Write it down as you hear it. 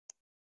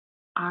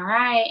All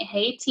right.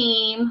 Hey,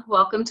 team.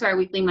 Welcome to our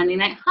weekly Monday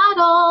Night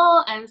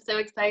Huddle. I'm so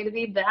excited to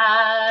be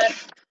back.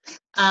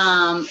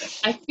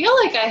 I feel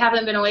like I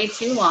haven't been away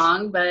too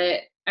long,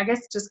 but I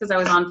guess just because I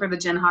was on for the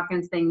Jen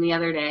Hawkins thing the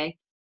other day.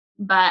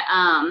 But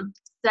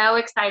so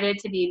excited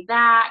to be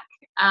back.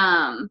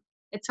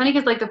 It's funny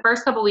because like the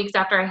first couple weeks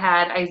after I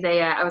had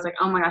Isaiah, I was like,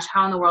 oh my gosh,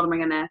 how in the world am I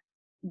going to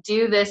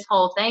do this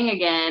whole thing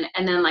again?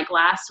 And then like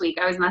last week,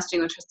 I was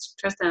messaging with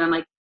Tristan. I'm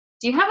like,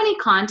 do you have any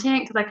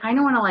content? Because I kind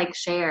of want to like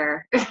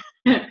share.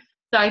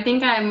 So I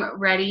think I'm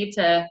ready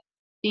to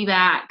be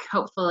back,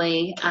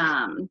 hopefully,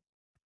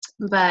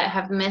 but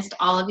have missed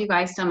all of you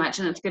guys so much,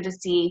 and it's good to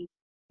see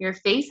your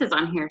faces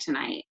on here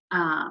tonight.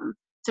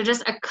 So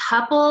just a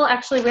couple,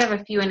 actually we have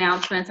a few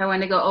announcements I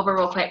wanted to go over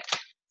real quick.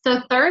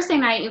 So Thursday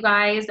night, you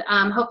guys,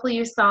 hopefully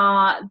you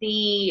saw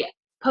the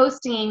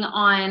posting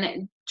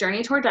on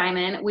Journey Toward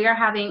Diamond. We are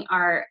having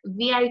our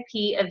VIP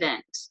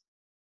event.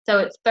 So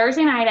it's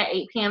Thursday night at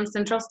 8 p.m.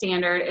 Central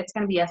Standard. It's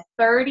going to be a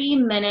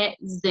 30-minute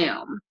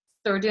Zoom.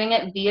 So we're doing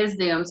it via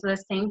Zoom, so the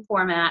same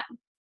format.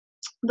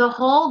 The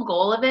whole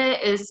goal of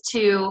it is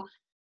to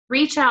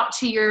reach out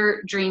to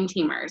your dream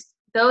teamers,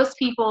 those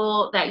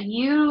people that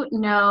you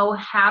know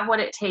have what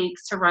it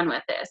takes to run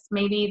with this.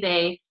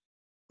 Maybe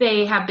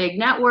they have big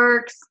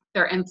networks,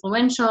 they're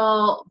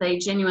influential, they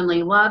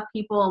genuinely love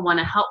people and want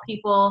to help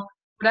people.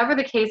 Whatever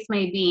the case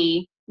may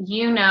be,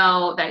 you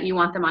know that you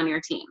want them on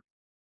your team.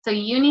 So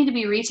you need to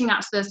be reaching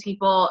out to those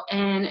people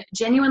and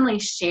genuinely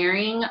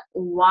sharing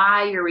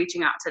why you're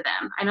reaching out to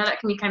them. I know that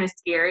can be kind of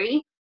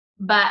scary,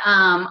 but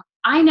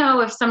I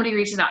know if somebody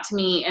reaches out to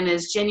me and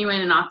is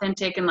genuine and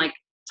authentic and like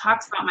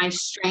talks about my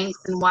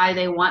strengths and why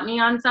they want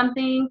me on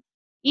something,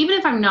 even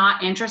if I'm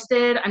not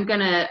interested, I'm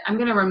gonna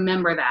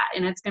remember that,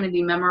 and it's gonna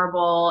be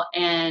memorable,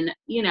 and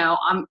you know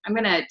I'm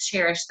gonna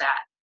cherish that.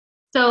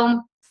 So,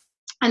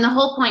 and the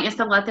whole point is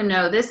to let them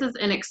know this is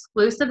an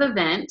exclusive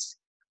event.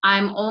 I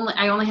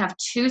only have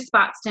 2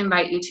 spots to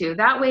invite you to.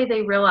 That way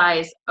they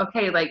realize,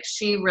 okay, like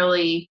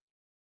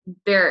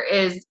there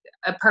is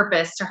a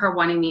purpose to her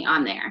wanting me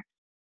on there.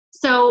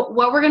 So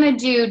what we're going to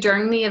do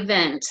during the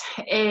event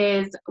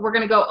is we're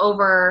going to go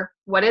over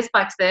what is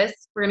Plexus.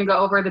 We're going to go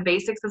over the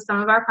basics of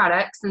some of our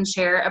products and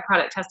share a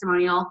product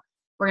testimonial.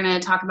 We're going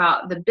to talk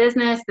about the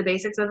business, the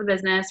basics of the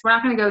business. We're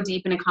not going to go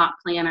deep in a comp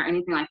plan or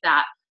anything like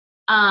that.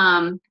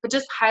 But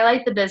just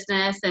highlight the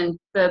business and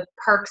the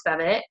perks of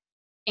it,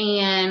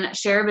 and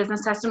share a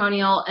business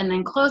testimonial, and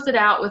then close it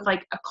out with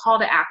like a call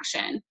to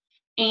action.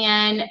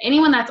 And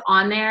anyone that's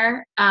on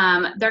there,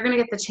 they're going to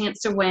get the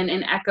chance to win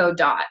an Echo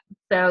Dot.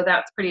 So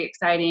that's pretty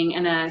exciting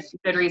and a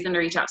good reason to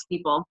reach out to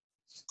people.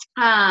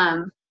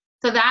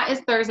 So that is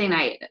Thursday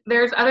night.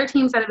 There's other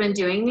teams that have been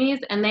doing these,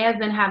 and they have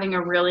been having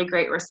a really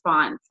great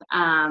response.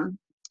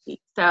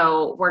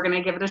 So we're going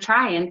to give it a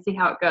try and see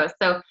how it goes.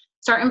 So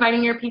start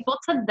inviting your people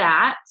to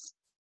that.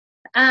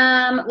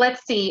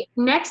 Let's see,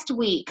 next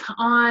week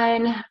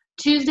on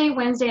Tuesday,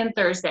 Wednesday, and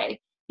Thursday,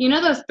 you know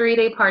those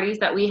 3-day parties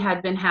that we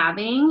had been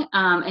having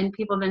and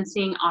people have been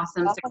seeing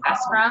awesome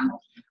success from?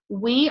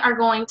 We are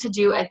going to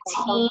do a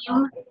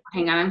team,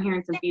 hang on, I'm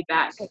hearing some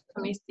feedback. Let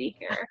me see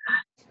here.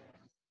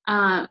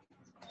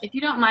 If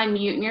you don't mind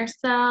muting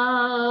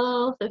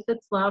yourself, if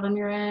it's loud on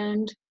your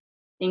end.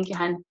 Thank you,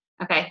 hon.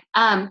 Okay,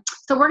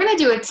 so we're gonna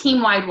do a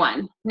team-wide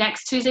one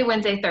next Tuesday,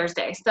 Wednesday,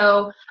 Thursday.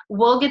 So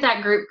we'll get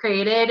that group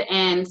created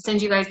and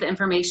send you guys the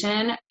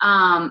information.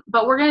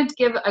 But we're gonna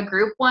give a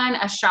group one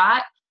a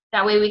shot.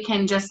 That way we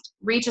can just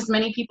reach as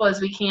many people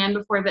as we can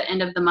before the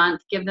end of the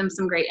month, give them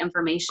some great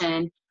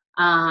information,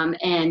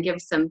 and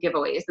give some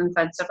giveaways and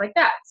fun stuff like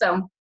that.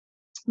 So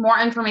more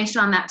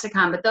information on that to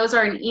come. But those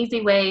are an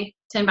easy way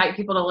to invite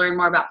people to learn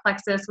more about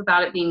Plexus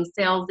without it being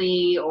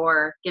salesy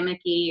or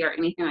gimmicky or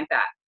anything like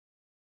that.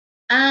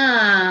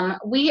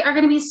 We are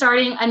going to be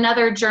starting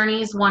another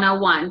Journeys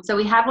 101. So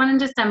we had one in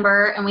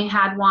December and we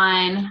had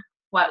one,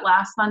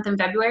 last month in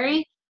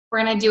February.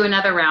 We're going to do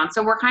another round.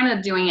 So we're kind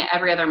of doing it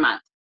every other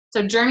month.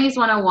 So Journeys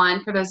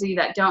 101, for those of you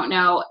that don't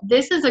know,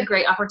 this is a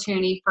great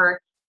opportunity for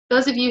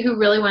those of you who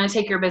really want to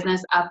take your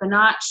business up a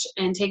notch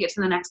and take it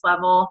to the next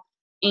level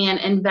and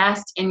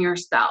invest in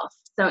yourself.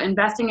 So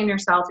investing in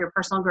yourself, your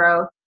personal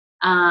growth,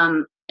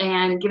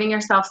 and giving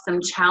yourself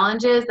some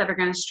challenges that are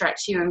going to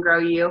stretch you and grow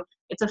you.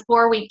 It's a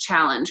 4-week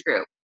challenge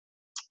group.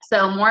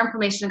 So more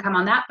information to come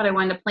on that, but I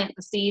wanted to plant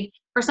the seed.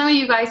 For some of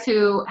you guys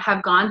who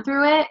have gone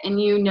through it and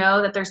you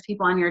know that there's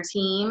people on your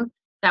team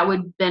that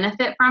would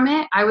benefit from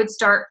it, I would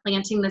start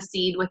planting the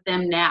seed with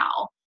them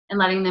now and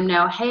letting them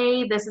know,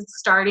 hey, this is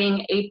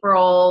starting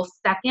April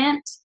 2nd,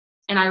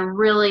 and I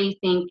really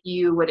think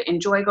you would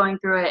enjoy going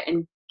through it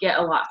and get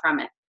a lot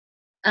from it.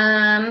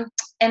 And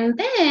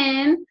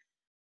then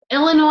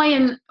Illinois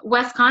and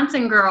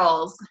Wisconsin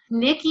girls,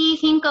 Nikki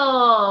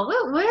Hinkle,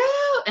 woo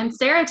woo, and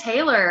Sarah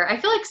Taylor. I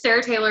feel like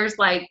Sarah Taylor's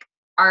like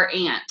our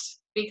aunt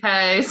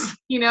because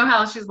you know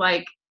how she's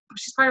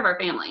part of our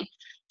family,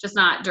 just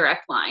not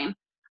direct line.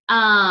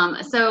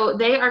 So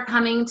they are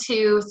coming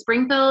to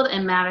Springfield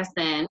and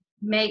Madison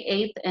May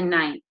 8th and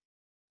 9th.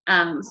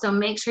 So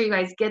make sure you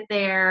guys get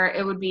there.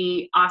 It would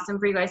be awesome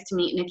for you guys to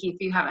meet Nikki if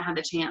you haven't had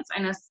the chance.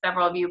 I know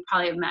several of you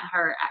probably have met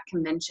her at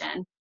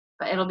convention,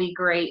 but it'll be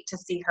great to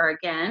see her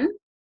again.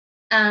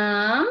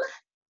 And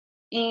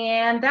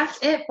that's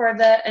it for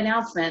the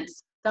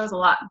announcements. That was a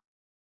lot.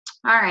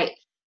 All right.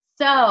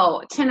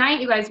 So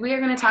tonight, you guys, we are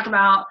going to talk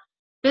about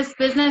this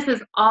business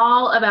is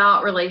all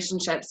about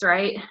relationships,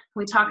 right?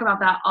 We talk about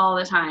that all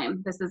the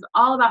time. This is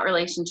all about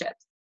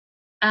relationships.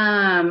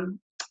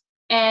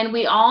 And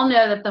we all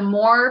know that the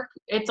more,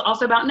 it's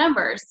also about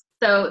numbers.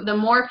 So the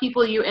more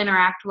people you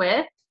interact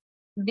with,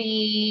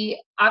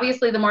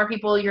 obviously the more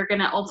people you're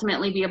going to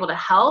ultimately be able to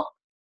help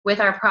with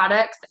our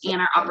products and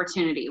our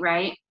opportunity,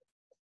 right?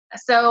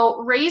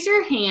 So raise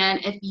your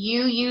hand if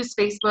you use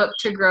Facebook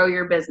to grow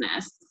your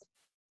business.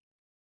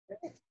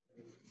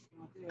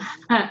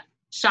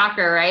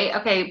 Shocker, right?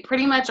 Okay,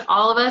 pretty much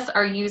all of us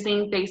are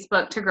using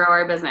Facebook to grow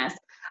our business.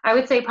 I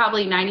would say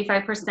probably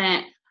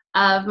 95%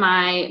 of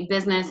my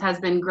business has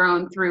been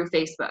grown through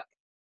Facebook.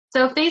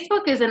 So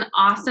Facebook is an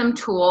awesome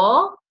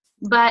tool,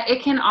 but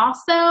it can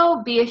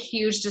also be a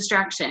huge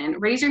distraction.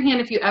 Raise your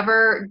hand if you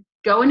ever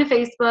go into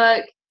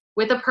Facebook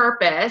with a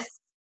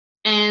purpose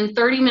and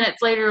 30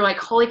 minutes later you're like,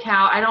 holy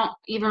cow, I don't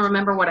even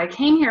remember what I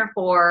came here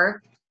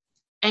for.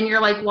 And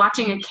you're like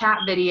watching a cat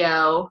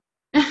video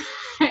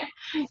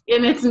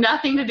and it's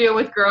nothing to do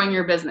with growing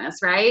your business,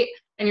 right?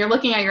 And you're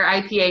looking at your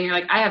IPA and you're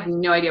like, I have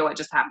no idea what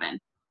just happened.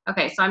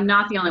 Okay, so I'm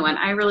not the only one.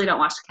 I really don't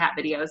watch cat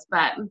videos,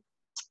 but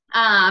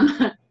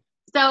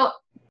so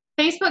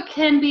Facebook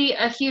can be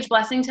a huge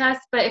blessing to us,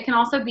 but it can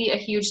also be a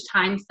huge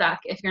time suck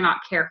if you're not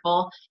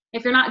careful,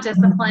 if you're not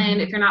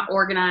disciplined, if you're not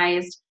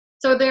organized.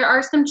 So there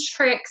are some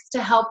tricks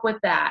to help with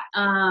that.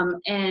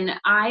 And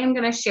I am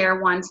going to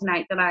share one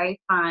tonight that I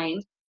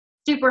find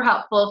super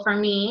helpful for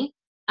me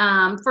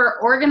for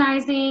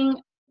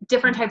organizing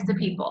different types of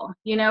people,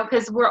 you know,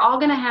 because we're all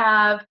going to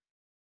have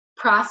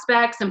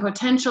prospects and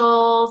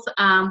potentials.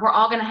 We're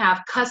all going to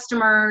have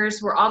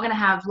customers. We're all going to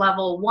have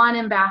level 1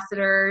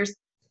 ambassadors.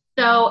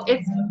 So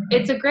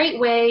it's a great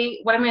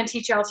way. What I'm going to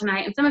teach y'all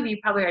tonight, and some of you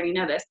probably already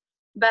know this,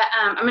 but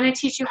I'm going to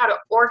teach you how to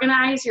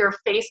organize your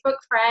Facebook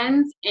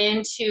friends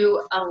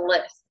into a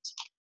list.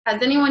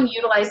 Has anyone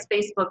utilized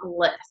Facebook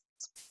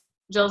lists?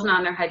 Jill's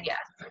nodding her head yes.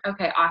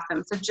 Okay,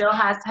 awesome. So Jill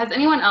has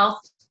anyone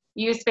else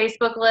used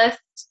Facebook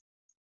lists?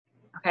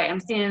 Okay, I'm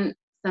seeing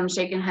some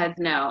shaking heads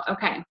no.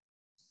 Okay.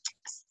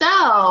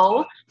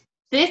 So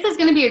this is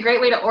going to be a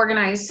great way to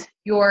organize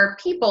your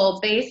people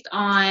based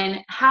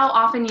on how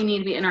often you need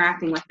to be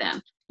interacting with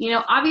them. You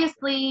know,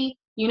 obviously,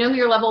 you know who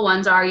your level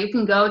 1s are. You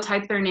can go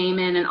type their name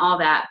in and all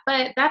that,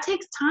 but that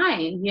takes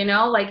time, you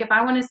know? Like if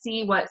I want to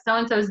see what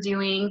so-and-so's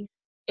doing,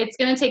 it's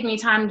going to take me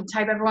time to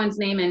type everyone's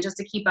name in just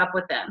to keep up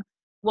with them.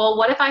 Well,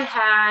 what if I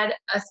had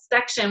a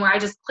section where I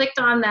just clicked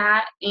on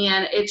that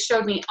and it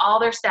showed me all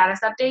their status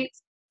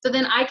updates? So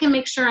then I can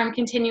make sure I'm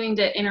continuing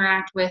to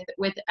interact with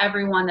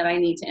everyone that I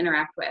need to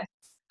interact with.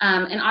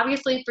 And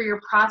obviously for your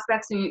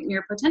prospects and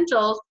your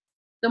potentials,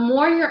 the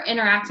more you're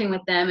interacting with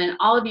them, and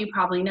all of you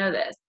probably know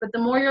this, but the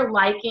more you're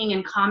liking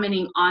and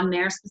commenting on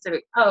their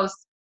specific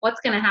posts,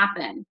 what's going to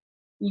happen?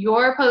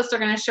 Your posts are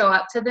going to show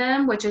up to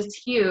them, which is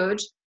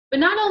huge. But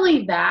not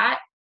only that,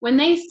 when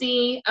they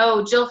see,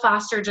 oh, Jill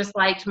Foster just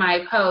liked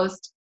my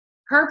post,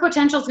 her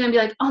potential is going to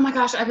be like, oh my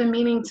gosh, I've been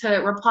meaning to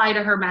reply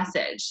to her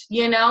message.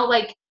 You know,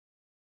 like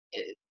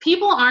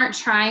people aren't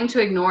trying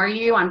to ignore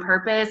you on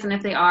purpose. And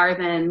if they are,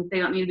 then they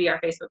don't need to be our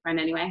Facebook friend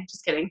anyway.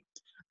 Just kidding.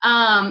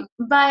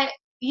 But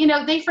you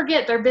know, they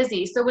forget they're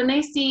busy. So when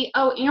they see,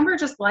 oh, Amber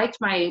just liked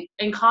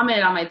and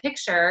commented on my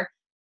picture,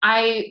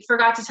 I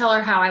forgot to tell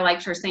her how I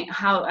liked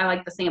how I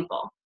liked the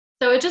sample.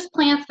 So it just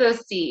plants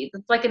those seeds.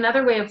 It's like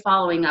another way of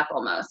following up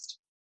almost.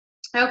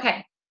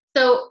 Okay,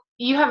 so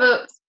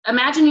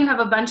imagine you have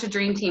a bunch of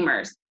dream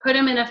teamers. Put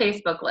them in a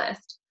Facebook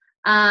list.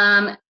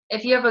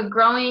 If you have a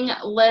growing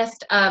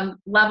list of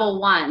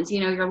level 1s, you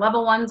know, your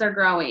level 1s are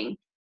growing,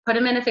 put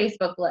them in a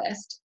Facebook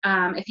list.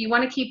 If you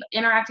want to keep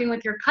interacting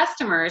with your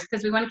customers,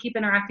 because we want to keep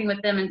interacting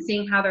with them and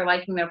seeing how they're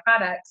liking their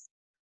products,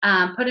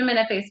 put them in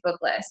a Facebook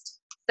list.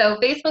 So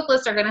Facebook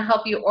lists are going to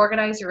help you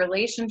organize your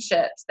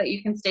relationships so that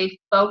you can stay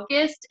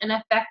focused and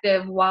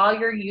effective while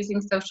you're using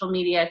social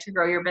media to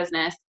grow your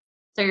business.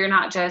 So you're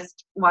not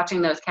just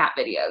watching those cat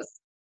videos.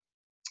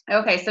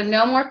 Okay, so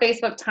no more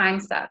Facebook time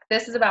suck.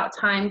 This is about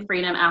time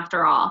freedom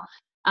after all.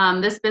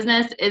 This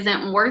business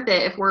isn't worth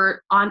it if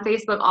we're on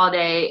Facebook all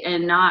day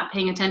and not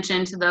paying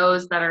attention to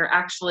those that are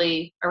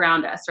actually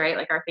around us, right?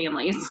 Like our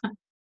families.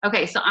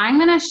 Okay, so I'm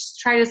going to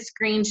try to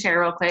screen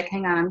share real quick.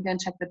 Hang on, I'm going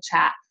to check the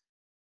chat.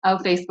 Oh,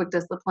 Facebook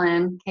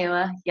discipline,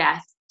 Kayla.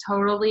 Yes,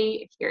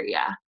 totally hear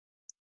ya.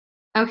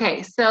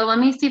 Okay, so let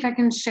me see if I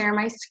can share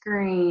my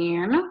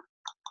screen.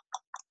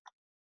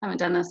 I haven't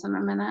done this in a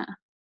minute.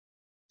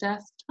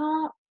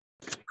 Desktop.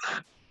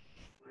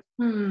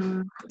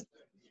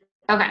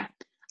 Okay,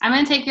 I'm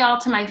going to take y'all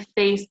to my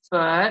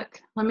Facebook.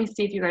 Let me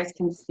see if you guys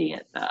can see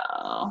it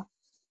though.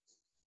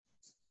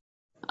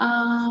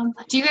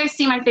 Do you guys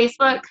see my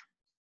Facebook?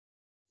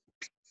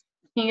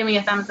 Can you give me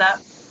a thumbs up?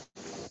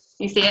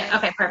 You see it?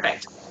 Okay,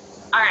 perfect.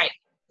 All right.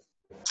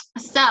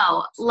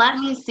 So let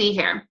me see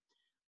here.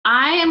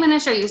 I am going to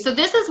show you. So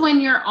this is when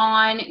you're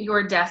on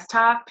your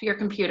desktop, your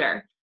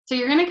computer. So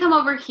you're going to come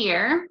over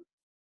here.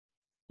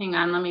 Hang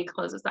on, let me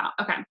close this out.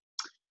 Okay.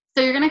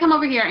 So you're going to come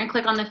over here and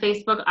click on the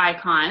Facebook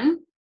icon.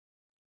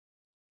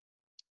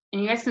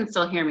 And you guys can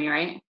still hear me,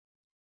 right?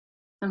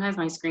 Sometimes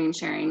my screen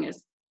sharing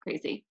is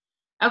crazy.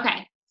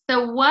 Okay.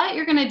 So what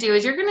you're going to do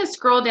is you're going to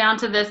scroll down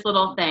to this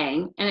little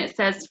thing and it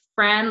says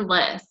friend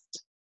list.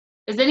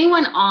 Is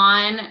anyone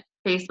on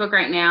Facebook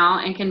right now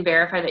and can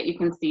verify that you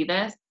can see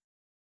this?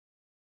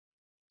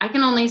 I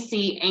can only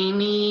see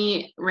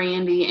Amy,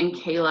 Randy, and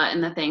Kayla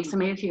in the thing. So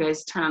maybe if you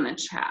guys turn on the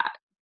chat.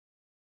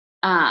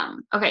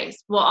 Okay,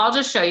 well, I'll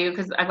just show you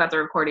because I've got the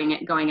recording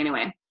going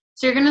anyway.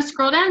 So you're going to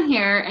scroll down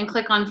here and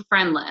click on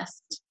friend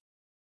list.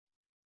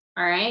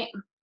 All right.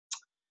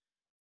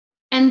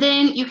 And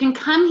then you can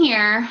come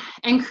here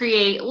and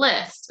create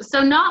lists.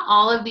 So not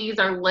all of these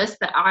are lists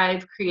that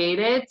I've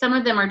created. Some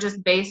of them are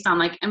just based on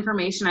like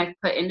information I've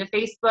put into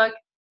Facebook.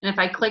 And if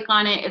I click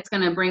on it, it's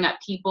going to bring up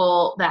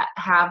people that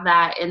have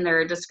that in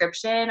their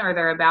description or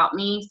their About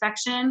Me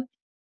section.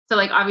 So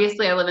like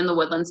obviously I live in the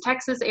Woodlands,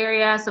 Texas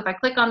area. So if I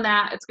click on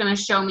that, it's going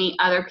to show me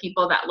other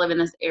people that live in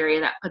this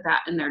area that put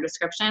that in their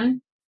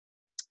description.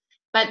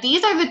 But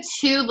these are the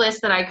two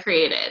lists that I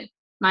created.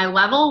 My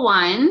level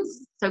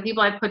ones, so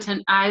people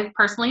I've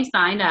personally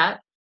signed up,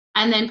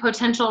 and then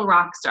potential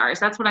rock stars.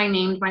 That's what I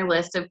named my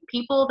list of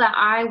people that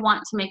I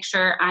want to make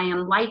sure I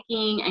am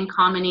liking and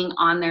commenting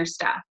on their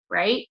stuff,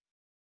 right?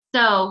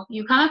 So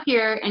you come up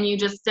here and you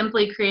just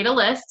simply create a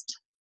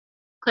list,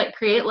 click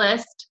create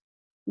list,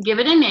 give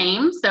it a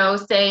name. So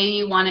say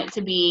you want it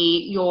to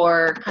be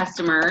your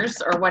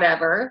customers or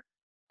whatever.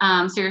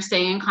 So you're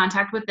staying in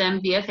contact with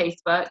them via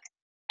Facebook.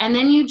 And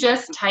then you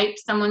just type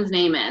someone's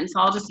name in. So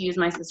I'll just use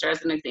my sister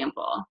as an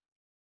example.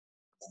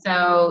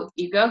 So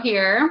you go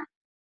here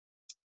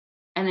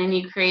and then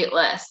you create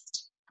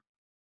list.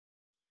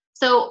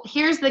 So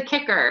here's the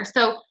kicker.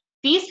 So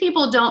these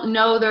people don't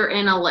know they're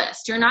in a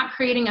list. You're not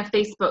creating a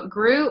Facebook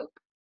group.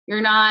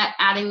 You're not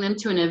adding them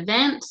to an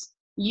event.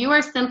 You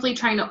are simply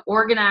trying to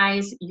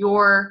organize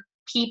your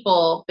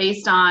people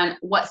based on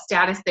what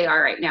status they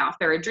are right now. If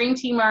they're a dream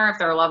teamer, if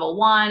they're a level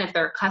one, if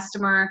they're a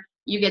customer,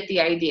 you get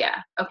the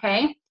idea,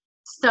 okay?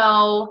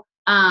 So,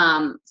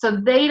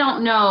 so they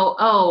don't know,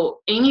 oh,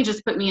 Amy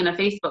just put me in a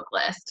Facebook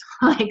list.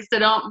 Like, so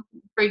don't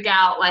freak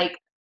out like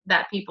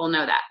that people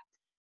know that.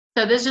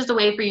 So this is just a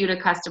way for you to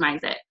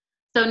customize it.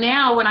 So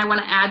now when I want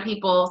to add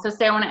people, so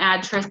say I want to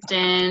add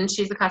Tristan,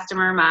 she's a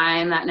customer of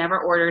mine that never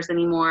orders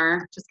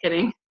anymore. Just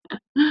kidding.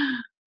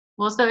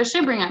 Well, so it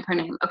should bring up her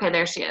name. Okay,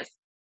 there she is.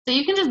 So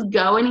you can just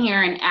go in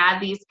here and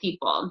add these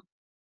people.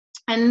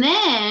 And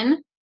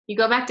then you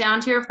go back down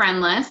to your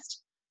friend list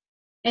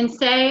and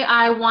say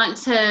I want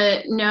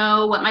to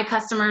know what my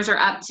customers are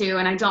up to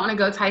and I don't want to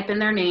go type in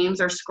their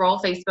names or scroll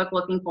Facebook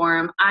looking for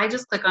them. I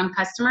just click on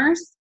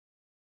customers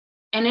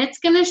and it's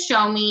going to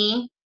show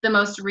me the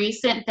most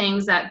recent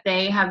things that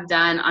they have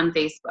done on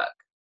Facebook.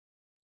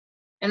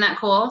 Isn't that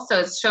cool? So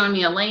it's showing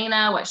me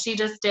Elena, what she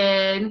just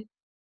did.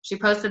 She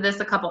posted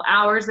this a couple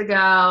hours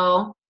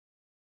ago.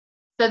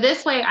 So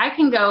this way I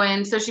can go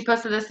in, so she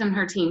posted this in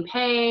her team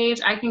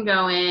page. I can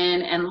go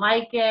in and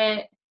like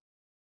it.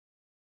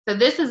 So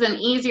this is an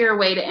easier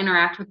way to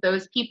interact with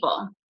those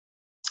people.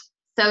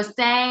 So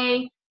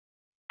say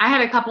I had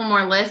a couple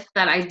more lists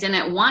that I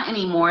didn't want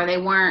anymore. They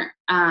weren't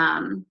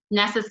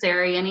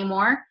necessary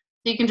anymore.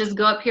 So you can just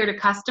go up here to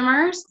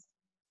customers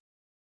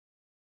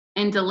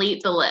and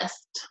delete the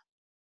list.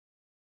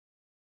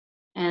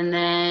 And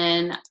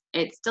then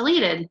it's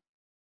deleted.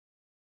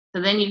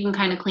 So then you can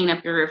kind of clean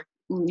up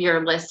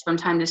your list from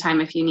time to time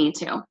if you need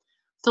to.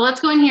 So let's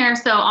go in here.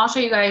 So I'll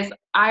show you guys,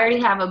 I already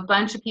have a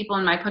bunch of people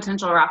in my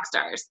potential rock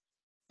stars.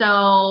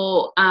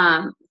 So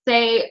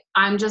say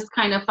I'm just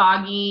kind of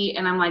foggy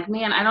and I'm like,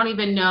 man, I don't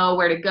even know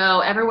where to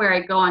go. Everywhere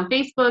I go on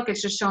Facebook,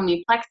 it's just showing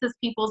me Plexus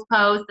people's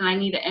posts and I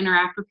need to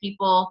interact with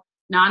people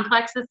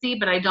non-Plexusy,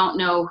 but I don't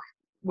know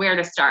where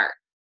to start.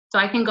 So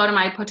I can go to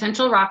my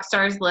potential rock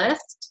stars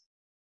list.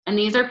 And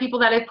these are people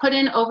that I put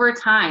in over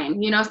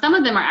time. You know, some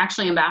of them are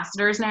actually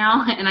ambassadors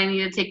now and I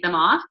need to take them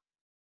off.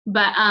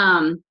 But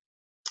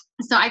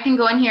so I can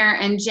go in here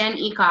and Jen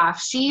Ecoff,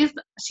 she's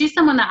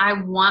someone that I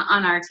want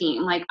on our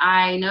team. Like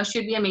I know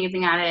she'd be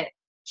amazing at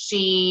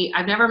it.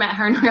 I've never met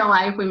her in real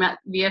life. We met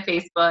via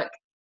Facebook.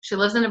 She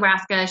lives in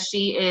Nebraska.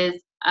 She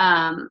is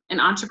an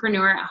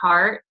entrepreneur at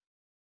heart.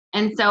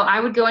 And so I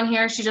would go in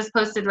here. She just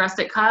posted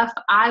rustic cuff.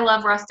 I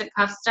love rustic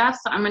cuff stuff,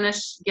 so I'm going to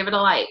give it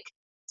a like.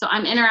 So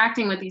I'm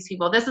interacting with these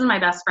people. This is my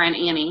best friend,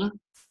 Annie.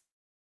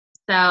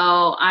 So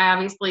I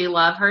obviously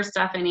love her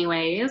stuff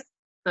anyways.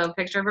 So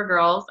picture of her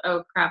girls.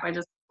 Oh, crap, I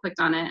just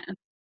clicked on it.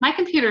 My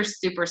computer's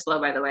super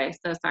slow, by the way,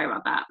 so sorry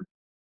about that.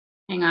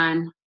 Hang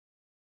on.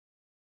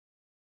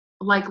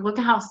 Like, look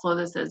at how slow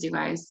this is, you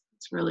guys.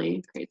 It's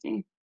really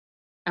crazy.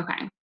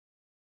 Okay.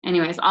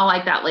 Anyways, I'll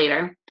like that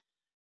later.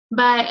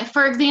 But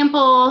for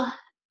example,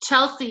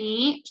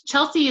 Chelsea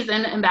is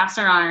an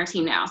ambassador on our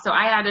team now. So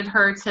I added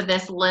her to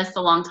this list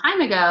a long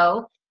time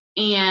ago.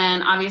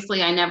 And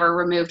obviously I never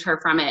removed her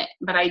from it,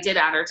 but I did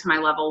add her to my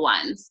level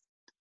ones.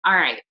 All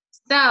right,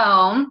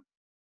 so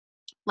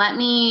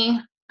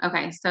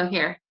okay, so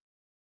here.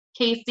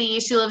 Casey,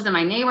 she lives in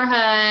my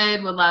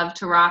neighborhood, would love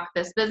to rock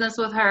this business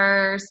with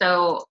her.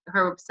 So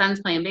her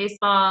son's playing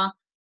baseball.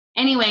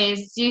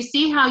 Anyways, do you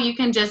see how you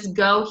can just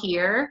go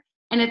here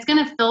and it's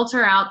going to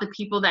filter out the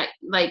people that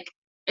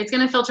it's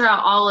going to filter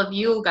out all of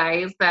you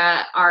guys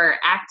that are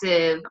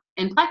active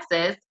in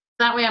Plexus.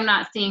 That way I'm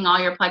not seeing all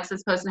your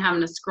Plexus posts and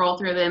having to scroll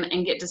through them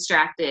and get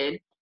distracted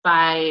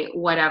by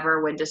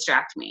whatever would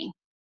distract me.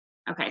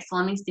 Okay, so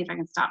let me see if I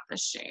can stop the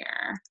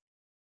share.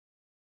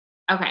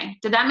 Okay,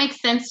 did that make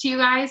sense to you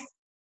guys?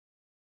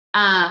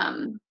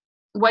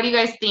 What do you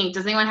guys think?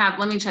 Does anyone have,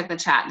 let me check the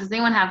chat. Does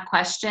anyone have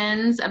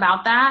questions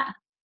about that?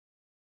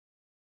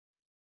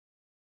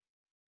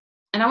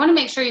 And I want to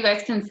make sure you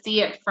guys can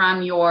see it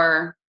from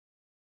your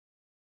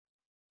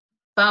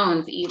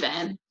phones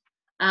even.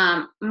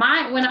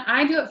 When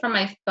I do it from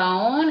my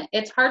phone,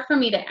 it's hard for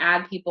me to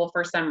add people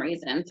for some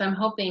reason. So I'm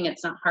hoping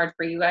it's not hard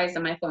for you guys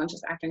and my phone's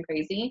just acting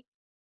crazy.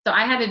 So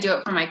I had to do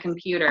it from my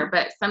computer,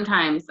 but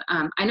sometimes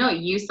I know it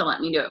used to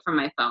let me do it from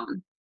my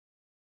phone.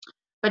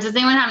 But does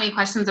anyone have any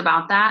questions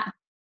about that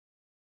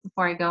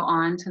before I go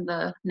on to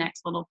the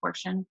next little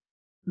portion?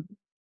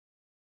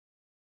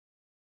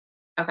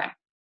 Okay.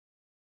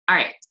 All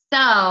right. So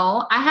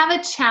I have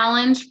a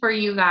challenge for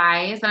you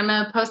guys. I'm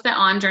going to post it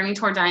on Journey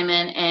Toward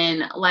Diamond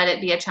and let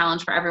it be a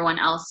challenge for everyone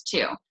else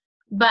too.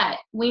 But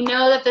we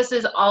know that this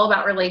is all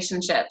about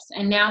relationships.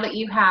 And now that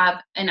you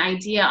have an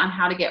idea on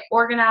how to get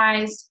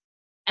organized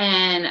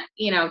and,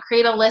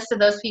 create a list of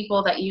those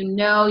people that you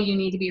know you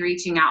need to be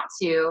reaching out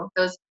to,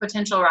 those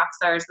potential rock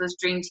stars, those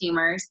dream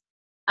teamers,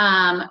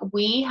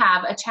 we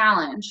have a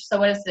challenge. So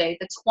what is today?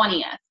 The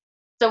 20th.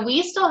 So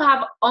we still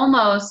have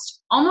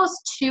almost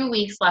 2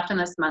 weeks left in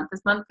this month.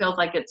 This month feels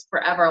like it's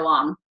forever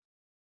long.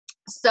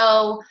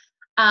 So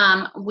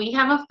we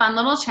have a fun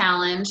little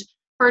challenge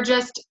for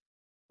just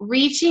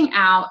reaching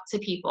out to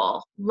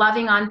people,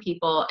 loving on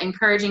people,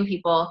 encouraging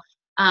people.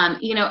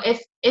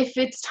 If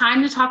it's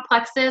time to talk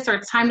Plexus or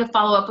it's time to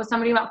follow up with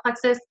somebody about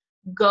Plexus,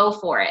 go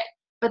for it.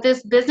 But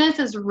this business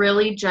is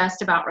really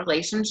just about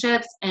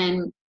relationships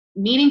and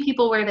meeting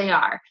people where they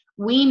are.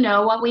 We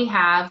know what we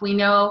have. We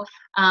know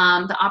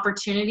the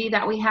opportunity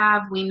that we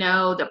have. We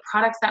know the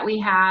products that we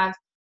have.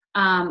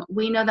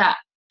 We know that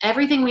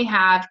everything we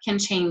have can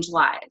change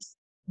lives.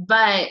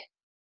 But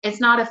it's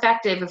not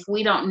effective if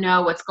we don't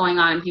know what's going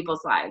on in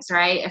people's lives,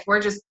 right? If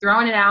we're just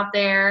throwing it out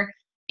there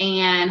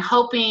and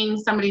hoping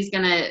somebody's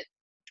going to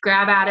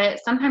grab at it,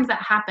 sometimes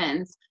that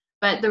happens.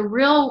 But the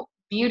real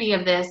beauty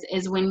of this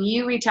is when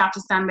you reach out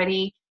to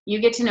somebody, you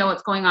get to know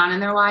what's going on in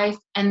their life,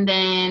 and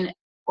then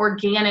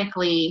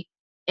organically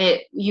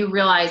you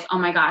realize, oh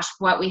my gosh,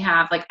 what we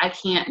have, I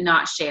can't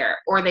not share,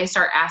 or they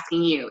start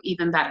asking you,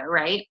 even better,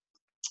 right?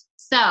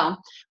 So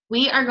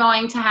we are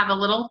going to have a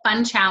little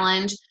fun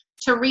challenge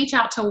to reach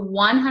out to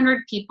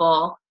 100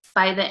 people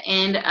by the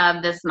end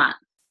of this month.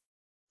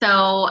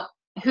 So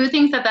who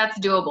thinks that that's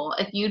doable?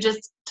 If you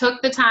just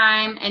took the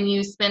time and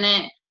you spent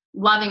it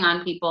loving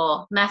on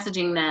people,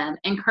 messaging them,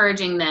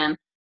 encouraging them,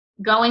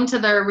 going to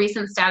their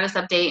recent status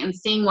update and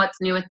seeing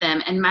what's new with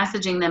them and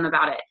messaging them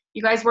about it.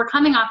 You guys, we're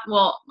coming off,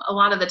 a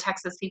lot of the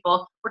Texas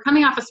people, we're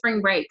coming off of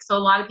spring break. So a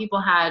lot of people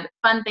had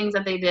fun things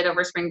that they did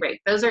over spring break.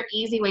 Those are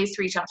easy ways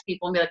to reach out to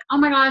people and be like, oh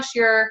my gosh,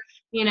 your,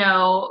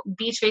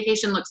 beach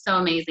vacation looks so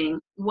amazing,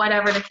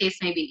 whatever the case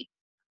may be.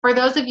 For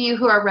those of you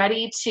who are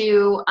ready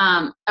to,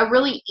 a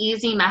really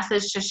easy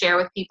message to share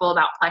with people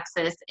about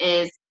Plexus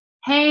is,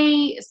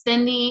 hey,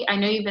 Cindy, I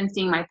know you've been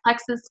seeing my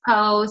Plexus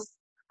posts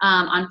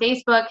on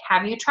Facebook.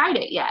 Have you tried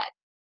it yet?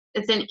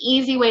 It's an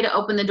easy way to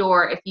open the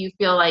door if you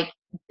feel like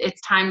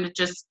it's time to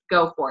just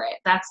go for it.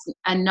 That's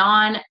a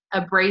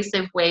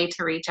non-abrasive way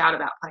to reach out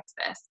about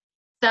Plexus.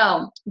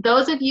 So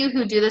those of you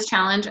who do this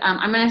challenge,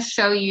 I'm going to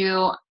show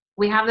you,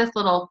 we have this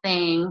little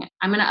thing.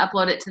 I'm going to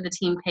upload it to the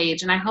team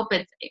page, and I hope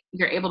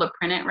you're able to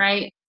print it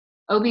right.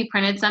 OB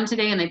printed some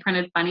today, and they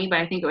printed funny, but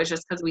I think it was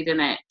just because we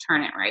didn't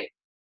turn it right.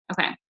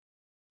 Okay.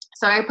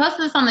 So I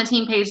posted this on the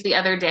team page the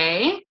other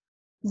day.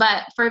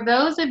 But for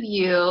those of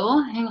you,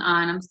 hang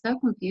on, I'm so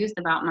confused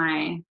about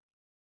my,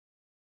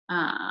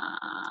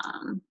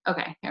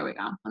 okay, here we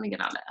go. Let me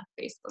get out of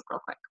Facebook real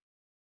quick.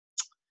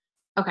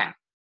 Okay.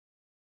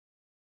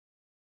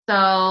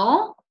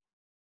 So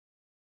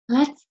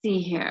let's see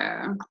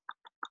here.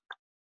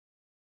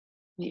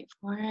 Wait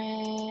for it.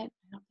 I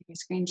don't think I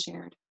screen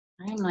shared.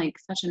 I'm like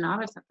such a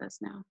novice at this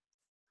now.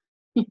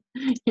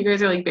 You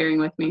guys are like bearing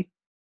with me.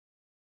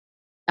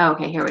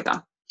 Okay, here we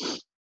go.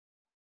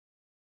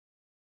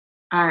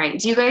 All right,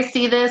 do you guys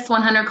see this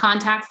 100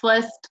 contacts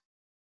list?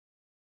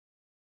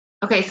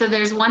 Okay, so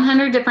there's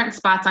 100 different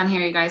spots on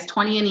here, you guys,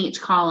 20 in each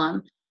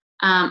column.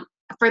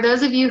 For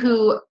those of you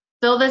who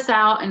fill this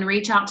out and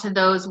reach out to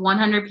those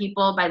 100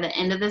 people by the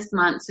end of this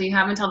month, so you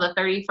have until the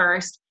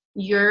 31st,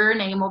 your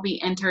name will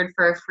be entered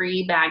for a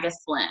free bag of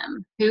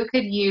Slim. Who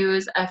could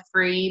use a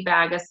free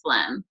bag of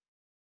Slim?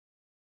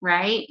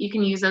 right? You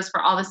can use those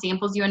for all the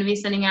samples you want to be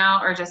sending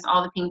out, or just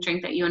all the pink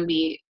drink that you want to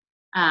be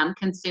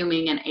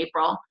consuming in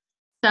April.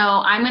 So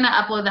I'm going to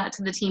upload that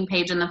to the team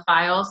page in the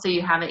file so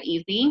you have it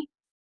easy.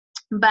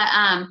 But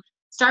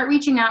start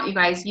reaching out, you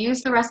guys.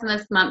 Use the rest of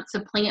this month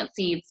to plant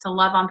seeds, to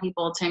love on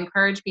people, to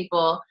encourage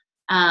people.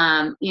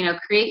 You know,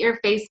 create your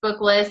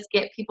Facebook list,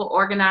 get people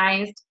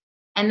organized,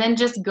 and then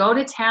just go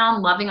to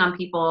town loving on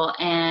people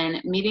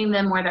and meeting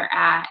them where they're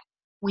at.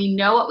 We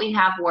know what we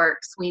have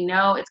works. We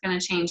know it's going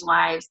to change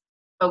lives,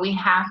 but we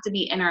have to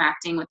be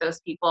interacting with those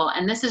people.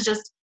 And this is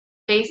just,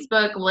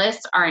 Facebook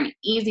lists are an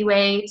easy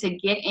way to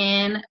get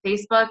in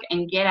Facebook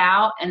and get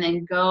out and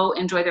then go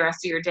enjoy the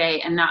rest of your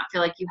day and not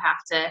feel like you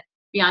have to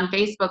be on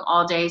Facebook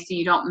all day so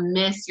you don't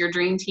miss your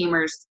dream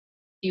teamer's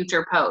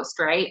future post,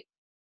 right?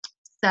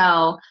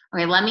 So,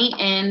 okay, let me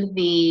end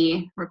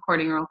the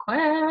recording real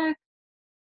quick.